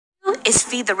is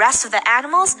feed the rest of the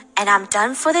animals, and I'm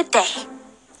done for the day.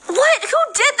 What? Who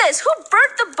did this? Who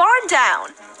burnt the barn down?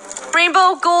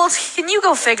 Rainbow, Gold, can you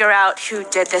go figure out who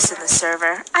did this in the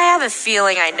server? I have a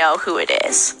feeling I know who it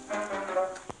is.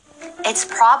 It's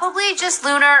probably just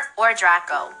Lunar or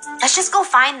Draco. Let's just go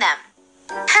find them.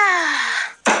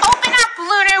 Open up,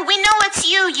 Lunar. We know it's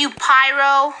you, you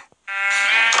pyro.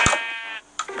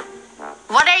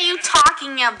 What are you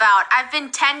talking about? I've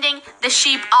been tending the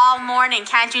sheep all morning.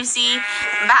 Can't you see?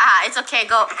 Bah, it's okay.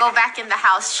 Go back in the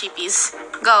house, sheepies.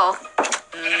 Go.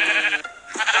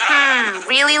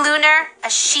 Really, Lunar? A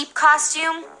sheep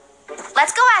costume?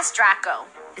 Let's go ask Draco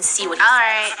and see what he says. All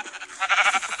right.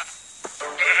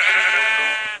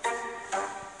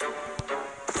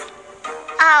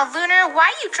 Lunar, why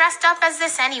are you dressed up as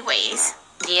this anyways?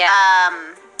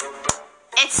 Yeah.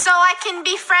 It's so I can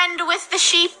befriend with the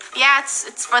sheep. Yeah,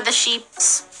 it's for the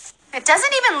sheeps. It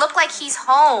doesn't even look like he's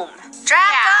home. Draco!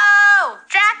 Yeah.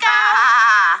 Draco!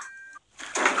 Ah.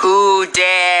 Who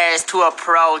dares to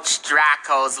approach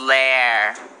Draco's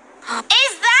lair?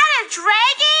 Is that a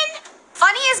dragon?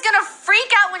 Funny is gonna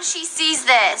freak out when she sees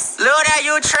this. Luna,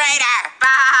 you traitor!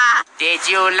 Bah. Did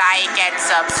you like and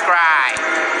subscribe?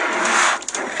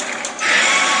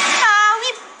 We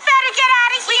better get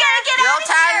out of here. We gotta get You'll out of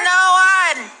tell here. no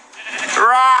one!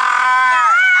 Roar!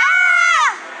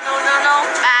 No.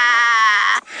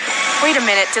 Wait a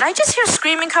minute, did I just hear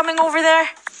screaming coming over there?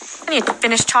 I need to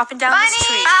finish chopping down this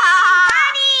tree.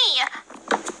 Bunny!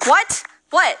 What?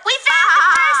 What? We found the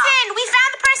person! We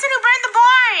found the person who burned the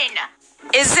barn!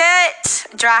 Is it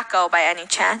Draco by any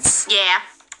chance? Yeah.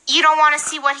 You don't want to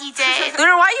see what he did?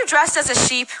 Lunar, why are you dressed as a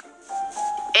sheep?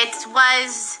 It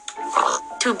was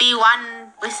to be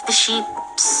one with the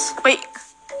sheeps. Wait,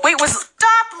 was...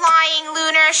 Stop lying,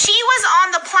 Lunar. She was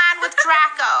on the plan with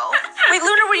Draco. Wait,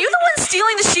 Lunar, were you the one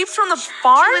stealing the sheep from the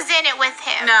barn? She was in it with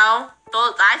him. No,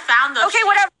 I found those. Okay,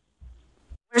 whatever.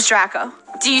 Where's Draco?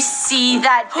 Do you see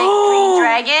that big green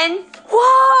dragon?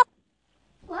 Whoa!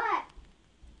 What?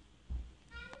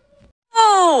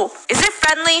 Oh! Is it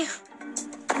friendly?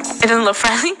 It doesn't look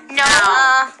friendly. No.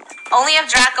 Only if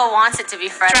Draco wants it to be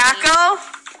friendly. Draco?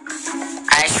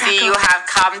 I see you have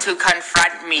come to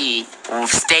confront me.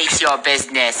 State your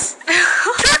business.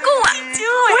 Draco,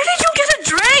 where did you get a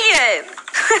dragon?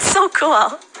 It's so cool.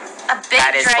 A big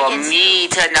That is for dragon. me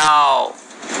to know.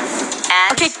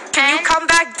 And Okay, can you come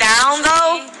back down,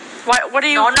 though? What are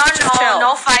you... just chill.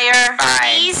 No fire.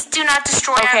 Fine. Please do not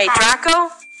destroy Okay, our farm.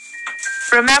 Draco,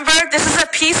 remember, this is a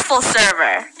peaceful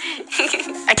server.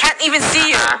 I can't even see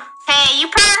you. Hey, you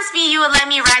promised me you would let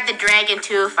me ride the dragon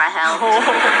too if I helped.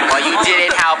 Well, you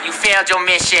didn't help. You failed your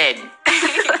mission.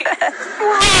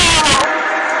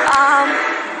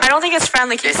 I don't think it's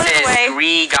friendly. Can you This put it is away?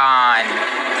 Gregon.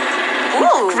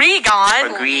 Ooh,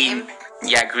 Gregon. Or green.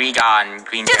 Yeah, Gregon.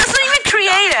 Green. Dude, that's not even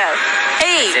creative.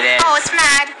 Yes, it Hey, is. Oh, it's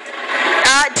mad.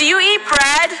 do you eat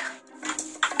bread?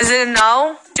 Is it a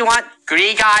no? Do you want...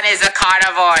 Gregon is a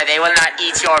carnivore. They will not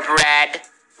eat your bread.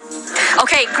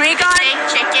 Okay, Gregon. Big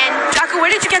chicken. Draco, where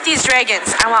did you get these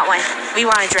dragons? I want one. We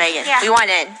want a dragon. Yeah. We want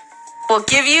in. We'll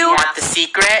give you You want the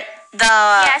secret? the...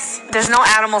 Yes. There's no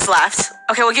animals left.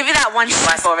 Okay, we'll give you that one You sheep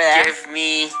must over there. give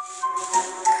me...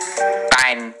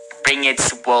 Fine. Bring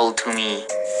its wool to me.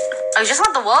 Oh, you just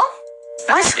want the wool?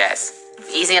 What? Yes.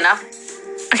 Easy enough.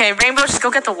 Okay, Rainbow, just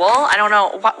go get the wool. I don't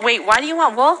know. Wait, why do you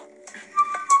want wool?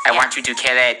 I want you to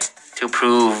kill it to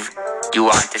prove you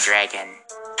want the dragon.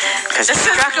 Because This is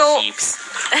you Draco.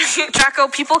 sheeps. Draco,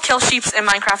 people kill sheep in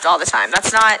Minecraft all the time.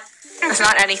 That's not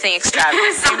anything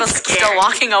extravagant. So Rainbow's scary. still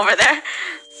walking over there.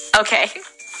 Okay,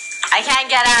 I can't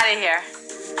get out of here.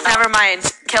 never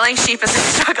mind. Killing sheep is a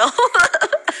struggle.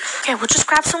 Okay, we'll just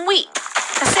grab some wheat.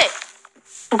 That's it.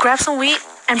 We'll grab some wheat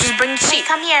and just bring the sheep.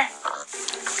 Come here.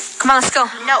 Come on, let's go.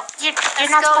 No, you're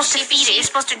not go, supposed to feed it. sheep. You're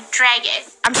supposed to drag it.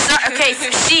 I'm sorry. Okay,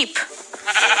 sheep.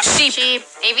 Sheep. Sheep.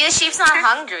 Maybe the sheep's not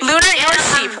hungry. Luna, you're a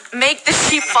sheep. Make the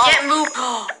sheep follow. Get moved.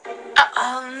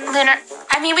 Lunar.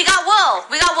 I mean, we got wool.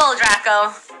 We got wool, Draco.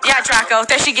 Yeah, Draco.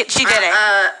 There she did it.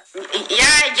 Yeah,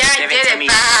 I Give it did to it. me.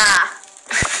 Bah.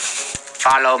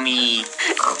 Follow me.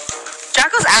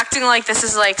 Draco's acting like this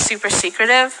is like super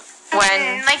secretive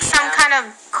when Like some kind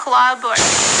of club or...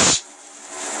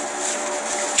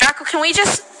 Draco, can we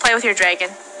just play with your dragon?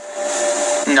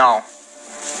 No.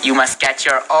 You must get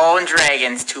your own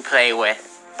dragons to play with.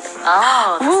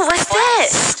 Oh. Ooh, what's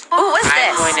this? Ooh, what's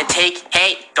I'm this? going to take...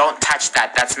 Hey, don't touch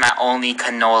that. That's my only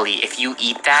cannoli. If you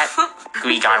eat that,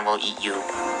 Gregon will eat you.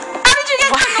 How did you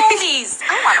get What? cannolis?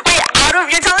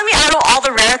 Wait, you're telling me out of all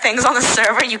the rare things on the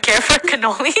server, you care for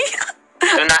cannoli?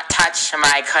 Do not touch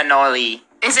my cannoli.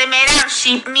 Is it made out of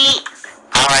sheep meat?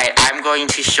 Alright, I'm going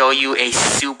to show you a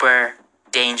super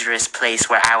dangerous place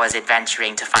where I was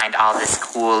adventuring to find all this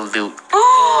cool loot.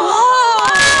 Wow!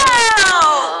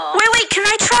 Wait, can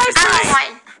I try I first?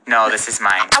 want one. No, this is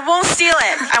mine. I won't steal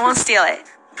it.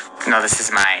 No, this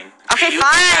is mine. Okay, You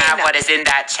fine. can have what is in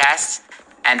that chest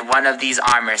and one of these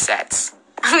armor sets.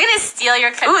 I'm gonna steal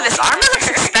your cannoli. Ooh, this armor looks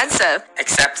expensive.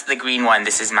 Except the green one,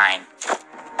 this is mine.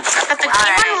 But the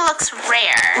green one looks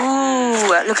rare. Ooh,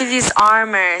 look at these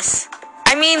armors.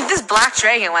 I mean, this black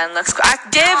dragon one looks cool. I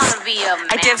Dibs. wanna be a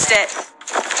I dibsed it.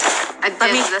 I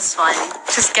Let me- dibs this one.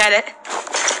 Just get it.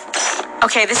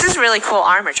 Okay, this is really cool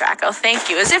armor, Draco. Thank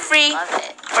you. Is it free? Love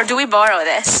it. Or do we borrow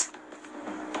this?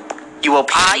 You will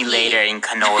pay me yeah. later in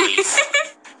cannolis.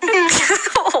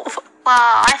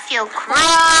 Wow, I feel cool.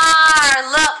 Roar!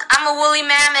 Look, I'm a woolly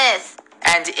mammoth.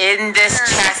 And in this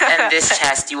chest and this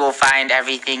chest, you will find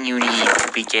everything you need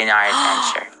to begin our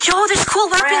adventure. Yo, there's cool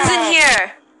weapons in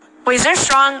here. Wait, is there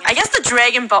strong? I guess the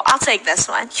dragon bow. I'll take this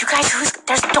one. You guys,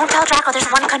 don't tell Draco, there's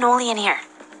one cannoli in here.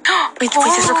 Wait,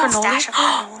 there's a cannoli? Stash of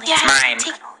cannoli. Yes. Mine.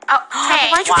 Oh, hey.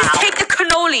 Why'd you just take the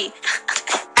cannoli?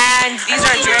 And these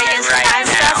are dragons Right and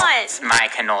stuff. now, it's my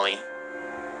cannoli.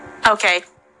 Okay.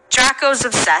 Draco's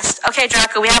obsessed. Okay,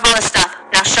 Draco, we have all this stuff.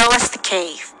 Now show us the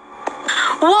cave.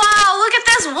 Whoa, look at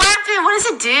this weapon. What does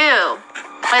it do?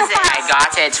 What is it? I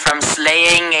got it from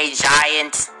slaying a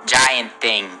giant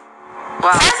thing.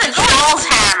 Wow. That's a troll's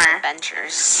hammer.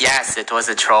 Adventures. Yes, it was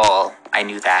a troll. I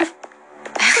knew that.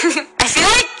 I feel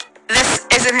like this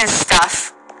isn't his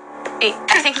stuff.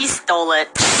 I think he stole it.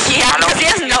 Yeah, because he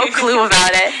has no clue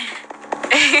about it.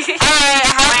 Alright, I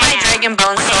have my dragon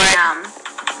bone sword.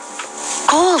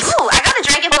 Gold. Ooh, I got a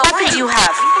dragon What bow. weapon do you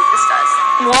have? What do you think this does?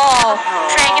 Whoa.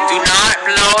 Dragon Do not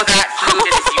blow that flute.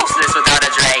 It is useless without a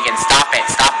dragon. Stop it.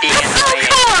 Stop being annoying.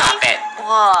 Stop it.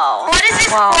 Whoa. What does this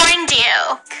Wow. horn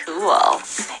do? Cool.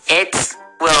 It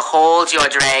will hold your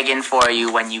dragon for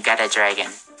you when you get a dragon.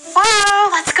 Whoa,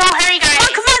 let's go, hurry, guys. Oh,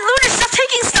 come on, Luna, stop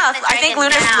taking stuff. The I think dragon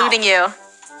Luna's now. looting you.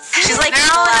 She's like, No,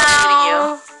 flat no. looting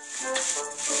you.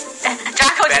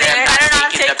 Draco's Better there. I not don't know how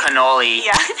to take take the cannoli.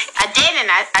 Yeah. I didn't.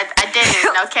 I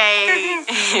didn't. Okay.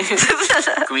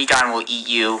 Gregon will eat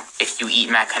you if you eat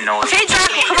my cannoli. Okay,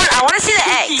 Draco, come on. I want to see the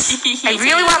eggs. I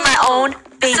really want my own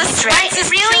baby dragon. Wait,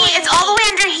 really? It's all the way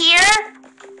under here?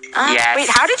 Yes. Wait,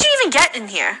 how did you even get in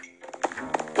here?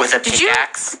 With a Did you-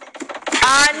 pickaxe?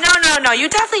 No. You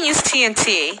definitely used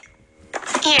TNT.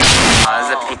 Here. As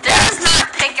a This pickaxe. is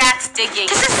not pickaxe digging.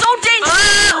 This is so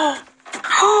dangerous.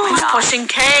 Who's pushing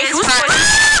cake? Who's pushing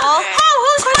Gold?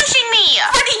 Who's pushing me?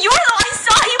 Buddy, you're the one I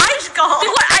saw you push gold.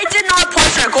 What? I did not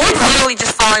push her. Gold is literally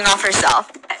just falling off herself.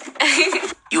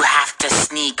 You have to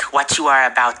sneak. What you are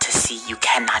about to see, you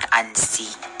cannot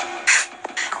unsee.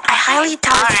 I highly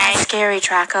doubt Alright. that's scary,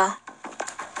 Draco.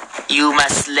 You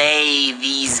must slay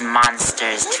these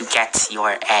monsters to get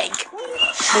your egg.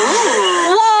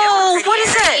 Whoa, what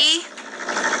is it?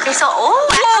 They're so old.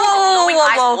 Whoa, Glowing whoa,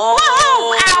 eyes. whoa. Whoa.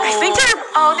 Ow. I think they're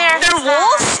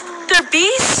wolves? They're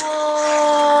beasts?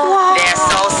 They're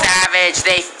so savage,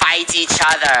 they fight each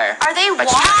other. Are they But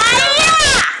wild?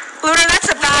 Luna, that's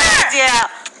a bad idea.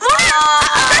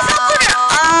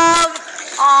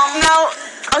 No.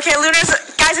 Okay, Luna's.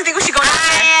 Guys, I think we should go down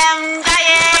there. am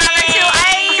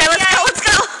dying. Okay, let's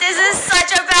go. This is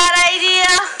such a bad idea.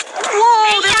 Whoa,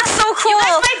 they look so cool.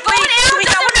 guys, my bow and arrow wait,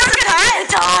 that one doesn't cut.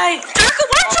 Draco,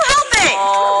 why aren't you helping?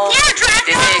 Yeah, Draco.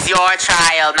 This is your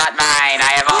trial, not mine.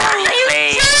 I have already you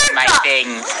played jerk! my thing.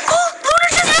 Oh, Luna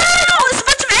just did it. Oh, there's a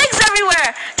bunch of eggs everywhere.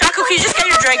 Draco, can you just get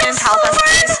your dragon and help us,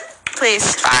 please? Please.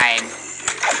 Fine.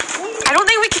 I don't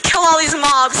think we could kill all these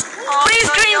mobs. Please,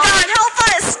 no, Green no. Gun, help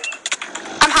us.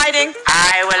 I'm hiding.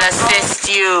 I will assist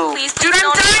you. Please, Dude, I'm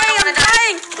don't dying. I I'm wanna die.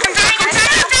 dying.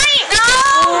 No.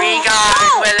 Gregon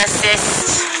will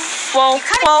assist. Whoa,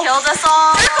 whoa. Killed us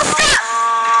all. Draco, stop.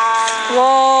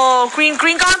 Whoa, Green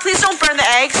Gun, please don't burn the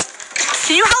eggs.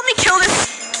 Can you help me kill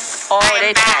this? Oh,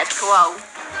 they dead. Whoa.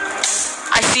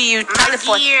 I see you.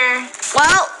 Teleport. Here.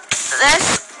 Well,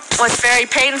 this was very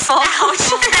painful.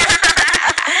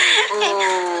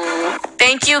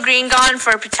 Thank you, Green Gun,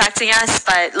 for protecting us,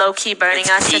 but low-key burning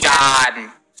us to death.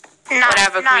 Gregon.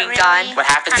 Whatever, Green Gun. What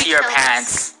happened to your Kill us.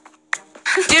 pants?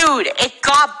 Dude, it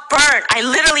got burnt. I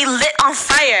literally lit on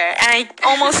fire, and I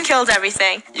almost killed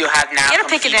everything. You have now You gotta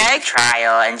pick an completed egg. the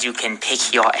trial, and you can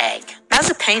pick your egg. That was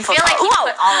a painful I feel like call. you Whoa,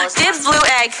 put all those dibs on blue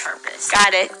egg. purpose.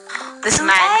 Got it. This is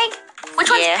mine. Egg? Which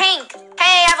Yeah. one's pink?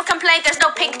 Hey, I have a complaint. There's no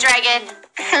pink dragon.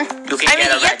 You can I mean,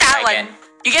 get a you get red that dragon. one.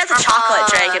 You get the chocolate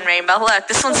dragon, Rainbow. Look,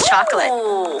 this one's chocolate.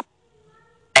 Ooh.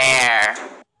 There.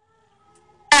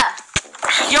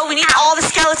 Yo, we need all the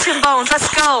skeleton bones. Let's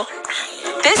go.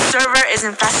 This server is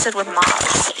infested with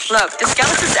mobs. Look, the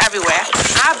skeletons everywhere.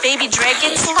 Our baby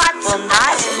dragons will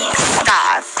not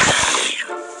starve.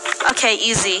 Okay,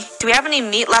 easy. Do we have any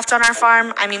meat left on our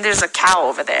farm? I mean, there's a cow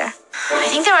over there. I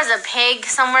think there was a pig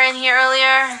somewhere in here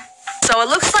earlier. So it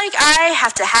looks like I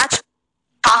have to hatch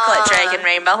chocolate dragon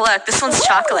rainbow. Look, this one's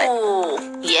chocolate. Oh,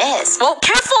 yes. Well,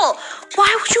 careful!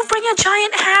 Why would you bring a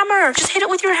giant hammer? Just hit it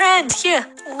with your hand. Here.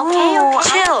 Okay.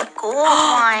 Chill. Gold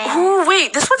one. Ooh,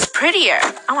 wait, this one's prettier.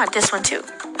 I want this one too.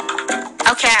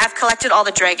 Okay, I've collected all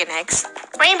the dragon eggs.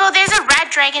 Rainbow, there's a red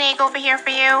dragon egg over here for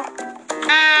you.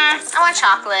 I want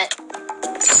chocolate.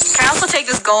 Can I also take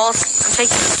this gold? I'm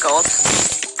taking this gold.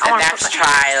 The next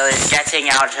trial is getting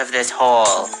out of this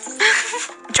hole.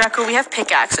 Draco, we have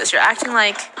pickaxes. You're acting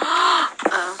like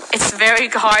it's very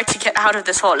hard to get out of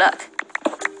this hole. Look.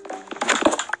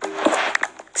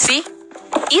 See?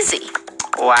 Easy.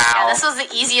 Wow. Yeah, this was the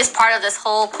easiest part of this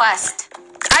whole quest.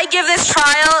 I give this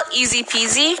trial easy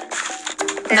peasy.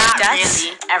 Not deaths.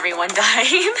 really. Everyone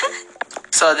died.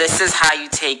 So this is how you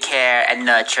take care and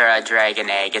nurture a dragon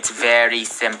egg. It's very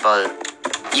simple.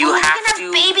 You have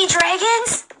to... baby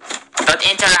dragons? Don't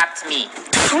interrupt me.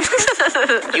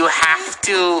 You have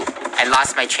to... I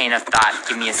lost my train of thought.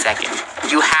 Give me a second.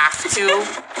 You have to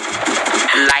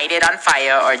light it on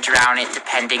fire or drown it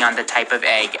depending on the type of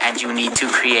egg, and you need to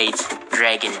create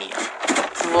dragon meal.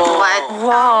 What?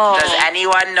 Whoa. Does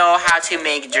anyone know how to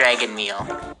make dragon meal?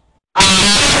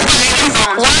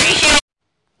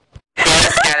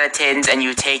 Skeletons, and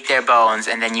you take their bones,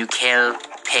 and then you kill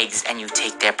pigs and you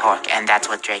take their pork, and that's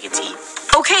what dragons eat.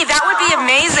 Okay, that would be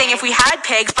amazing if we had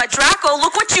pigs, but Draco,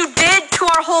 look what you did to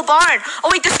our whole barn. Oh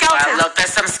wait, the skeleton. Well, look,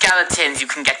 there's some skeletons. You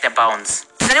can get their bones.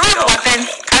 Does anyone have a weapon?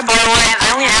 Can I borrow one?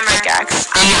 I only have a pickaxe.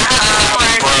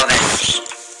 Borrow this.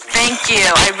 Thank you.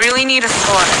 I really need a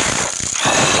sword.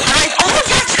 Alright, oh my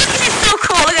god, chicken is so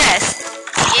cool. Look at this.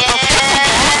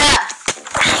 Yeah.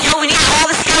 Yo, we need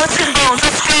all the skeleton bones.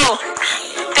 Let's go.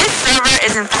 This server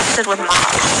is infested with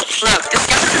mobs. Look, the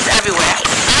skeletons everywhere.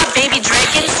 Our baby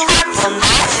dragons will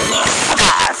not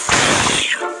starve.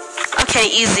 Okay,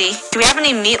 easy. Do we have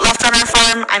any meat left on our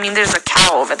farm? I mean, there's a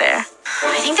cow over there.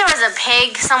 I think there was a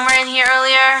pig somewhere in here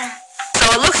earlier. So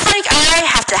it looks like I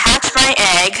have to hatch my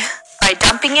egg by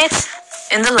dumping it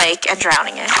in the lake and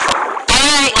drowning it.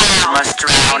 Alright, You must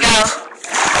drown go. it.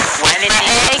 When it My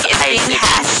egg is ice, being it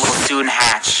hatched. will soon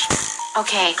hatch.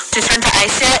 Okay. To turn to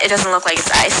ice yet? It doesn't look like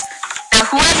it's ice. Now,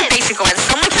 who has the basic one?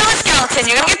 Someone kill a skeleton.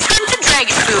 You're gonna get turned to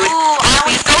dragon food.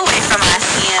 Please go away from us.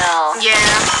 Yeah.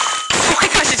 Oh my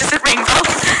gosh, it just hit rainbow.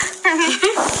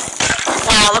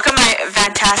 Wow, look at my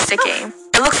fantastic game.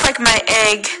 It looks like my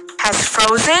egg has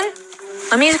frozen.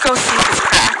 Let me go see if it's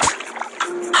cracked.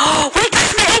 Oh, wait,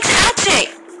 guys, my egg's hatching.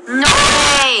 No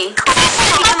way.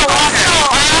 It's in the water.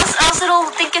 Or else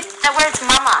it'll think that where it's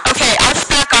mama. Okay, I'll just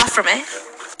back off from it.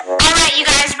 Alright, you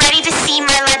guys ready to see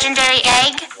my legendary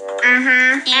egg?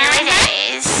 Here it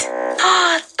is.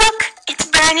 Look, it's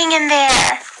burning in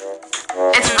there.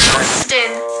 It's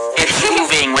roasted. It's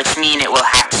moving, which means it will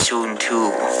hatch soon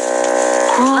too.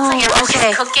 Looks like everyone's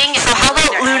okay. just cooking. So how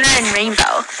about Luna and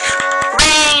Rainbow?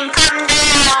 Rain, come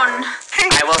down.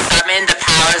 I will summon the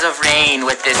powers of rain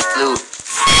with this flute.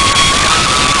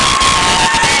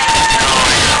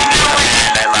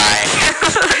 I lied.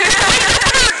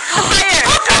 Fire!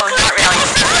 Oh, not really.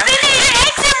 Your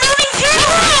eggs are moving too.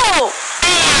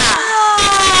 Oh!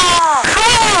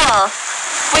 Cool!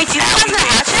 Wait, do you have to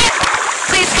hatch it?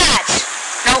 Please hatch.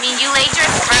 I mean, you laid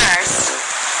yours first.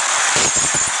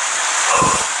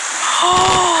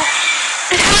 Oh!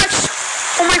 It hatched!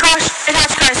 Oh my gosh, it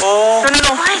hatched, guys. Oh.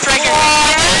 No. Dragon. Oh!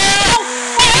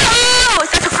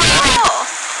 That's a cool.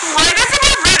 Why does it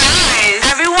have red eyes?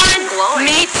 Everyone, glowing.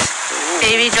 meet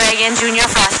Baby Dragon Junior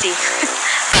Frosty.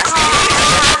 Frosty.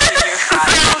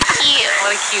 Cute.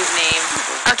 What a cute name.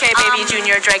 Okay, Baby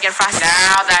Junior Dragon Frosty.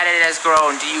 Now that it has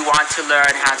grown, do you want to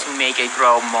learn how to make it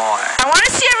grow more? I want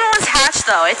to see everyone's hatch,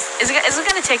 though. Is it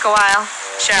going to take a while?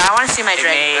 Sure, I want to see my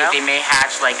dragon grow. They may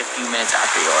hatch like a few minutes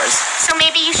after yours. So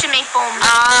maybe you should make foam.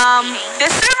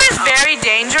 This server is very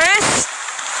dangerous.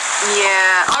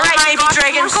 Yeah. All right, Baby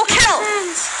Dragon, go kill.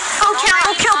 Go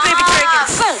kill, Baby Dragon.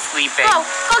 Go. Sleeping. Go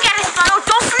get it, No,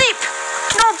 don't sleep.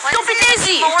 No, don't be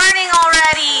lazy. Morning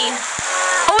already.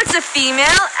 Oh, it's a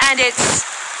female, and it's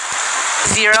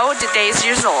 0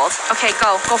 years old. Okay,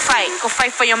 go fight. Go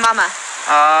fight for your mama.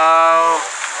 Oh.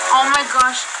 Oh my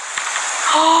gosh.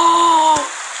 Oh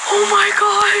my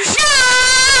gosh. No!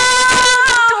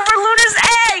 Over Luna's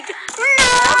egg. No!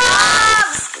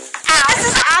 This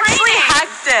is actually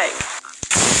hectic.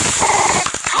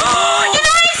 You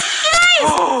guys!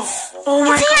 Oh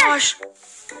my gosh.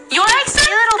 Your eggs,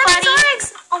 little buddy.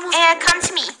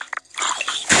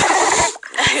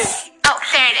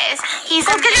 is. He's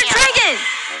Look a at your male. dragon.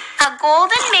 A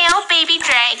golden male baby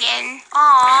dragon.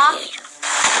 Aw.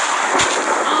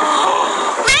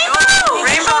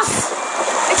 Rainbows.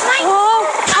 It's my Whoa,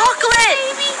 chocolate.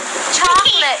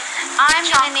 chocolate. I'm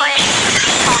gonna Chocolate.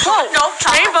 name Whoa, No,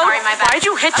 chocolate. Rainbow, Sorry, my bad. why'd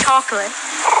you hit chocolate?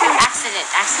 Accident.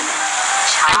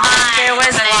 There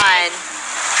was one.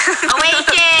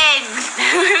 Awaken!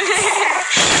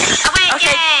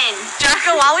 Awaken!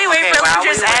 Draco, while we wait Okay, for while we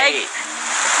Luna's egg, wait,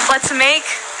 let's make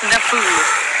the food.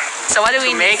 So what do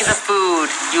we to make the food,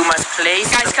 you must place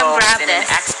Guys, the come bones grab in an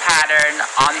this. X pattern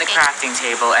on the crafting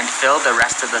table and fill the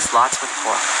rest of the slots with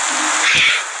pork.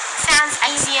 Sounds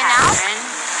easy enough.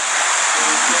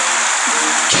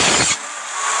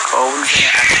 Bones in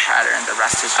an X pattern, the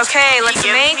rest is just Okay, let's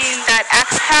give make me- that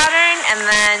X pattern and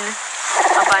then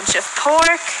a bunch of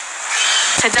pork.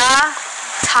 Ta-da!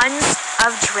 Tons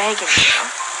of dragon meal.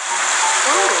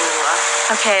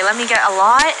 Okay, let me get a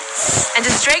lot. And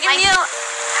does dragon meal...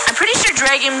 I'm pretty sure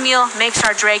dragon meal makes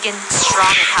our dragon strong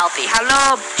and healthy.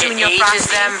 Hello, It Junior ages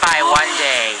Frosty. them by 1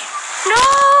 day. No,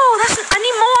 that's not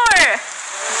anymore.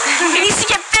 It needs to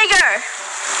get bigger.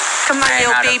 Come on, Ran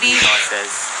little out of baby.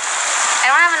 resources. I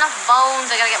don't have enough bones.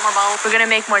 I gotta get more bones. We're gonna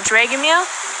make more dragon meal,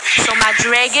 so my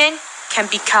dragon can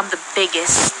become the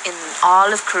biggest in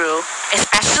all of crew,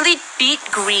 especially beat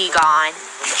Gregon.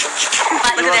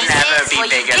 But You will this never is be what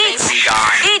you bigger than eat.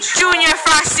 Gregon. Eat, Junior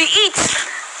Frosty, eat!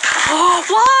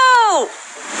 Whoa!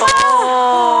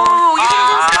 Oh, you can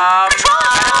lose the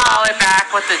Call it back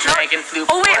with the dragon flute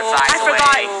Oh wait, before it flies I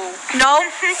forgot. away. No,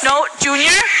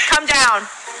 Junior, come down.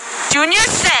 Junior,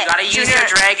 sit. You gotta use Junior. your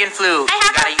dragon flute. I You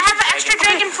have gotta use an your extra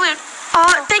dragon flute.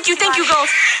 Thank you,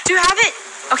 Ghost. Do you have it?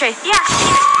 Okay, Yeah.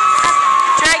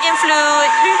 dragon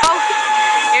flute. Oh,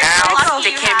 Now Draco.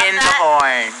 stick You him have in the that?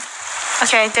 horn.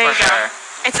 Okay, there you For go. her.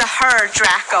 It's a her,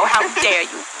 Draco. How dare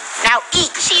you? Now eat.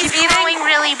 She's Keep eating. growing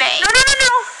really big.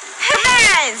 No.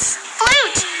 Hands.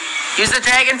 Flute. Use the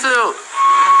dragon flute.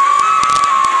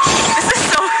 This is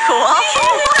so cool.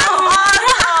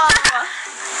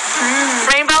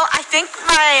 Rainbow, I think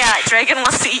my dragon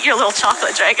wants to eat your little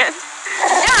chocolate dragon.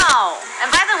 No. And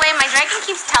by the way, my dragon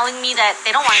keeps telling me that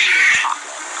they don't want to be named chocolate.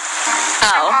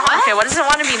 Oh, okay. What does it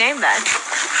want to be named then?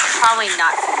 Probably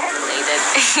not food related.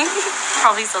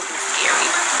 Probably something scary.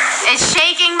 It's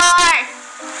shaking more.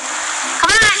 Come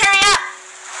on, hurry up.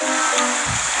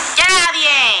 Get out of the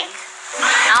egg.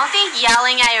 I don't think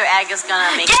yelling at your egg is gonna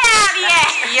make Get out of the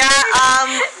egg. Yeah,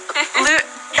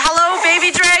 hello, baby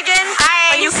dragon.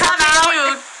 Hi, When you come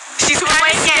out, she's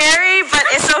kind of scary, but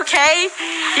it's okay.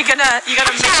 You're gonna make it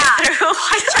through.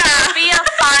 Be a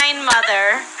fine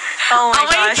mother. Oh my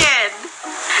gosh. Awaken.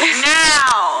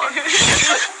 Now.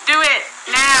 Do it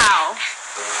now.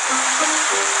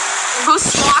 Who's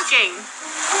squawking?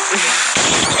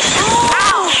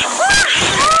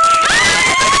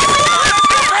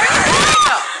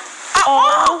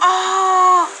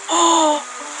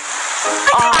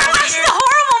 That's the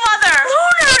horrible mother.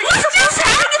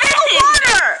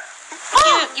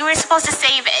 You were supposed to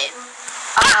save it.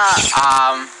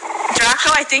 Draco,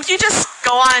 I think you just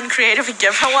go on creative and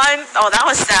give her one. Oh, that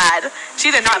was sad. She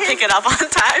did not pick it up on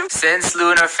time. Since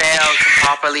Lunar failed to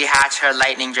properly hatch her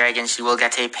lightning dragon, she will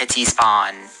get a pity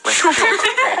spawn with dragon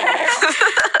meal.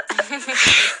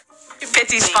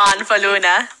 Pity spawn for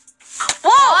Luna.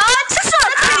 Whoa! That's not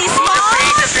a pity spawn.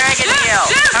 Break the dragon meal.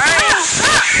 Hurry!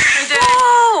 I did it.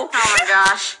 Whoa! Oh my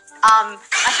gosh. I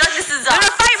feel like this is Luna,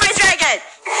 fight my dragon!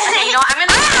 okay, you know what? I'm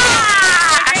gonna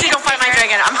Actually, don't fight my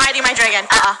dragon. I'm hiding my dragon.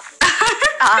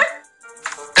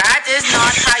 That is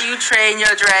not how you train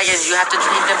your dragons. You have to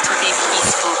train them to be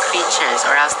peaceful creatures,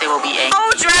 or else they will be angry. Oh,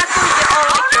 Draco!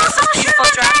 Oh, you're so peaceful,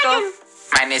 Draco.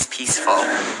 Mine is peaceful.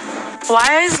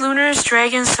 Why is Lunar's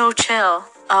dragon so chill?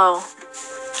 Oh.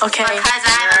 Okay. because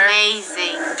I'm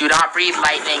amazing. Do not breathe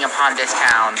lightning upon this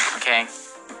town, okay?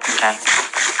 Okay.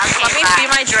 Okay, Let me see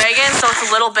my dragon so it's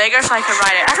a little bigger so I can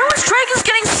ride it. Everyone's dragon's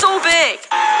getting so big.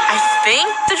 I think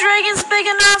the dragon's big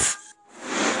enough.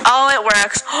 Oh, it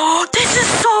works. Oh, this is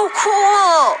so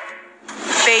cool.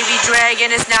 Baby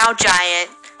dragon is now giant.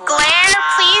 Glare,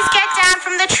 please get down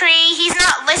from the tree. He's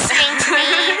not listening to me.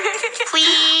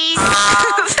 Please.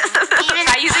 Even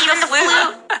the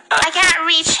flute. I can't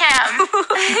reach him.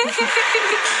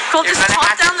 Cool, You're just gonna hop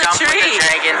have to down the jump with the tree.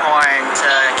 dragon horn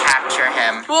to capture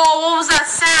him. Whoa, what was that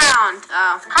sound?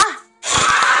 Huh?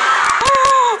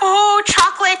 Oh,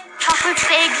 chocolate. Chocolate's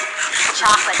big.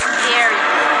 Chocolate. Very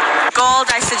good. Gold,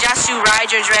 I suggest you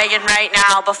ride your dragon right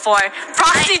now before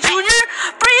Frosty Jr.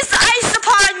 breathes ice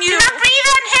upon you. Do not breathe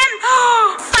on him.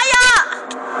 Fire!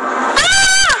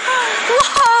 Ah!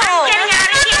 Whoa! Getting out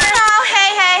of here. Oh,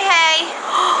 hey.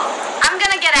 I'm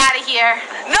gonna get out of of here.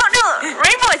 No,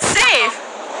 Rainbow, it's safe.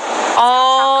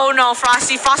 Oh no,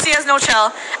 Frosty has no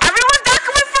chill. Everyone back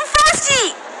away from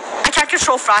Frosty. I can't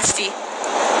control Frosty.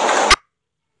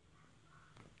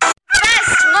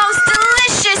 Best, most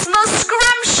delicious, most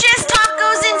scrumptious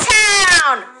tacos in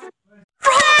town.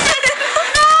 Crazy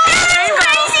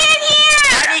in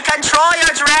here. Honey, control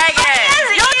your dragon.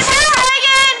 Yo, chill.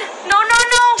 No.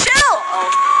 Chill.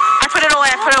 I put it away.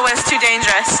 It's too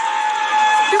dangerous.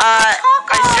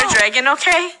 Is your dragon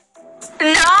okay?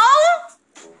 No.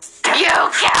 You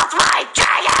killed my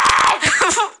dragon.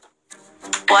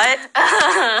 What?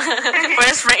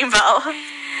 Where's Rainbow?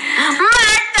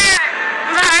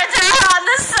 Murder on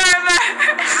the server.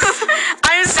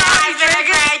 I'm sorry,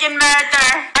 Dragon murder.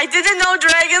 I didn't know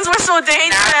dragons were so Now there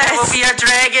will dangerous. be a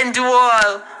dragon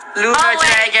duel. Lunar Oh, wait.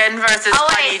 dragon versus Oh,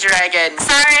 bunny wait. dragon.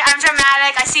 Sorry, I'm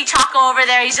dramatic. I see Choco over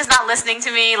there. He's just not listening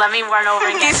to me. Let me run over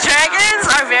and get These him. dragons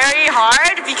are very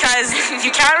hard because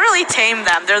you can't really tame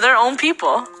them. They're their own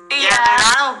people. Yeah, they're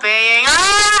not obeying.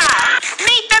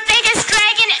 Meet the biggest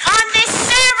dragon on this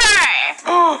server.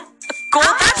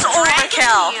 Gold, that's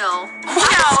overkill.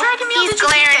 Wow. He's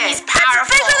glaring. He's powerful.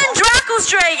 Bigger than Draco's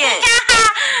dragon. Can't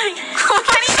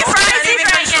even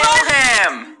control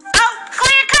him. Oh,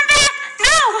 Claire, come back!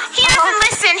 No, he doesn't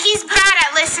listen. He's bad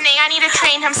at listening. I need to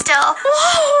train him still.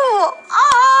 Whoa!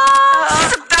 Oh,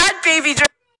 he's a bad baby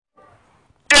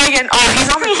dragon. Oh, he's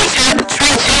on the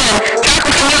train. Draco,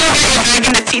 can you go get your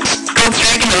dragon to teach Gold's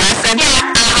dragon a lesson?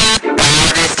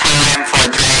 Now it is time for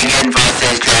dragon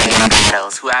versus dragon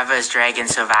battles. Whoever's dragon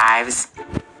survives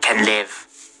can live.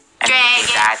 And Dragon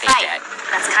sadly fight. dead.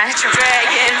 That's kind of true.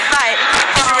 Dragon fight.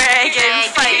 Dragon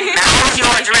fight. Now's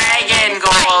your dragon,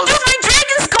 Gold. Dude, my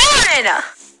dragon's gone.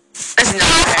 There's no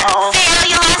way. Fail,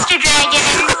 you lost your dragon.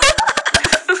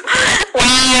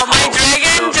 Wow, my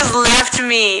dragon just left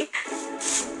me.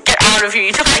 Get out of here.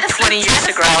 You took like 20 years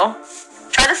to grow.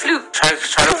 Try the flute. Try to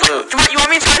flute. You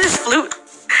want me to try this flute?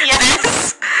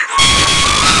 Yes.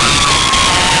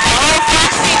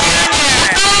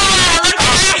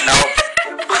 Nope.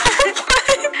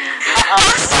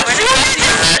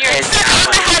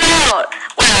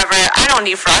 Whatever. I don't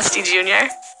need Frosty Jr.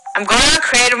 I'm going on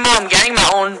creative mode. I'm getting my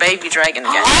own baby dragon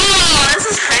again. Oh, this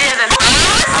is crazier than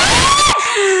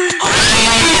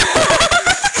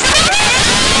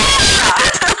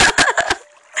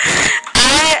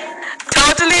I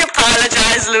totally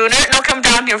apologize, Lunar. No, come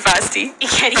down here, Frosty.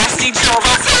 Frosty drove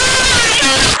us.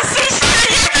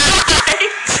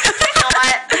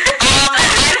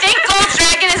 I think Gold's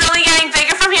dragon is only getting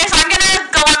bigger from here, so I'm gonna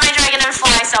go on my dragon and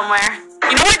fly somewhere.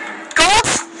 You know what, Gold?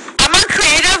 I'm on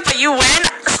creative, but you win.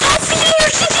 Stop feeding her.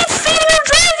 She keeps feeding her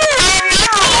dragon.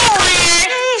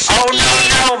 Oh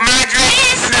no, my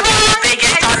dragon's the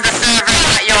biggest on the server,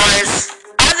 not yours.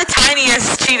 I'm the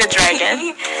tiniest cheetah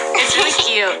dragon. It's really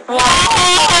cute.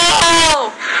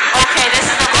 Whoa! Okay, this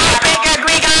is a lot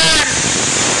bigger.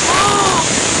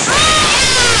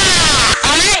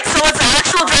 Alright, so it's an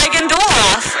actual dragon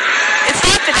duel-off. It's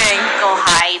happening. Go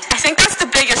hide. I think that's the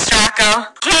biggest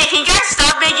Draco. Hey, can you guys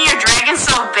stop making your dragon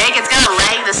so big? It's gonna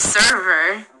lag the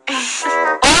server.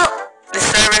 Well, the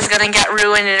server's gonna get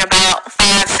ruined in about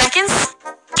 5 seconds.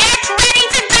 Get ready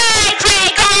to die,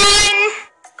 Dragon.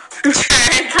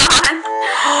 Dragon.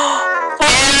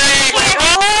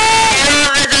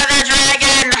 Another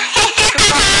dragon.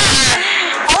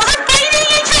 Oh, they're biting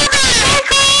each other!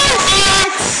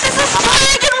 This is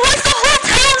dragon! What's the whole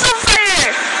town's on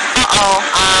fire? Uh-oh.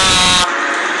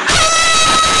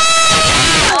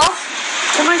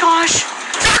 Oh my gosh.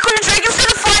 Draco, your dragon's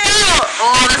gonna fly out!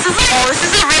 Oh, this is Oh, this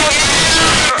is a real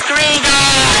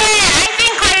I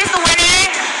think Claire's the winner.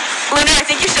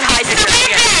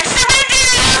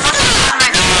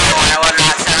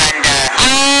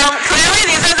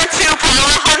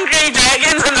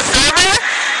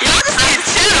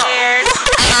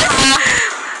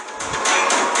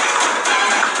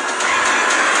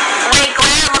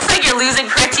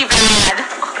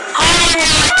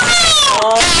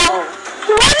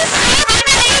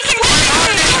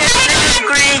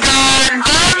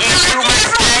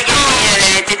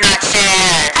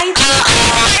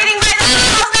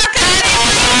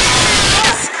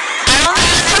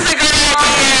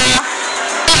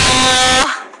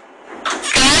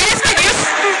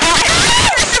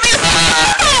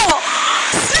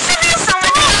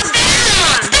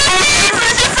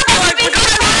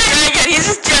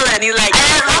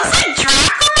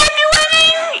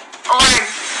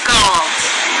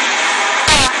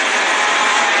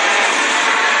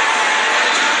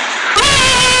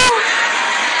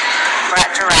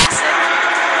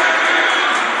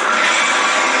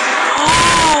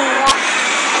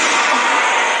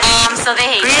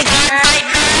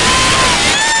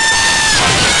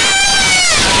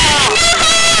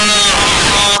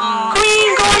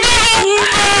 Green Gold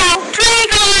evil!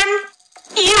 Dragon!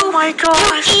 Oh my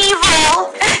gosh.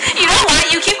 Evil! You know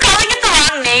what? You keep calling it the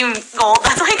wrong name, Gold.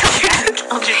 That's why I call you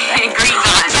Green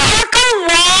Gold.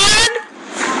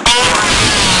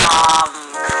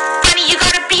 Honey, you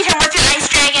gotta beat him with your ice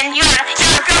dragon. You gotta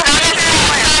go beat him.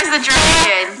 Where's the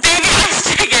dragon? Baby Ice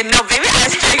Dragon. No, Baby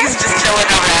Ice Dragon's just chilling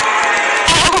over there.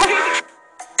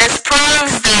 This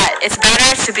proves that it's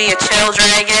better to be a chill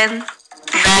dragon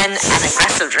than an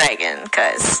aggressive dragon,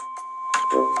 because...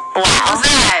 Wow. What's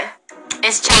that?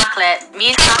 It's Chocolate. Me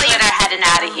and Chocolate are heading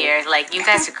out of here. Like, you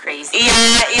guys are crazy.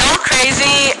 Yeah, y'all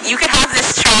crazy. You could have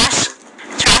this trash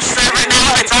server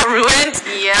now. It's all ruined.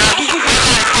 Yeah.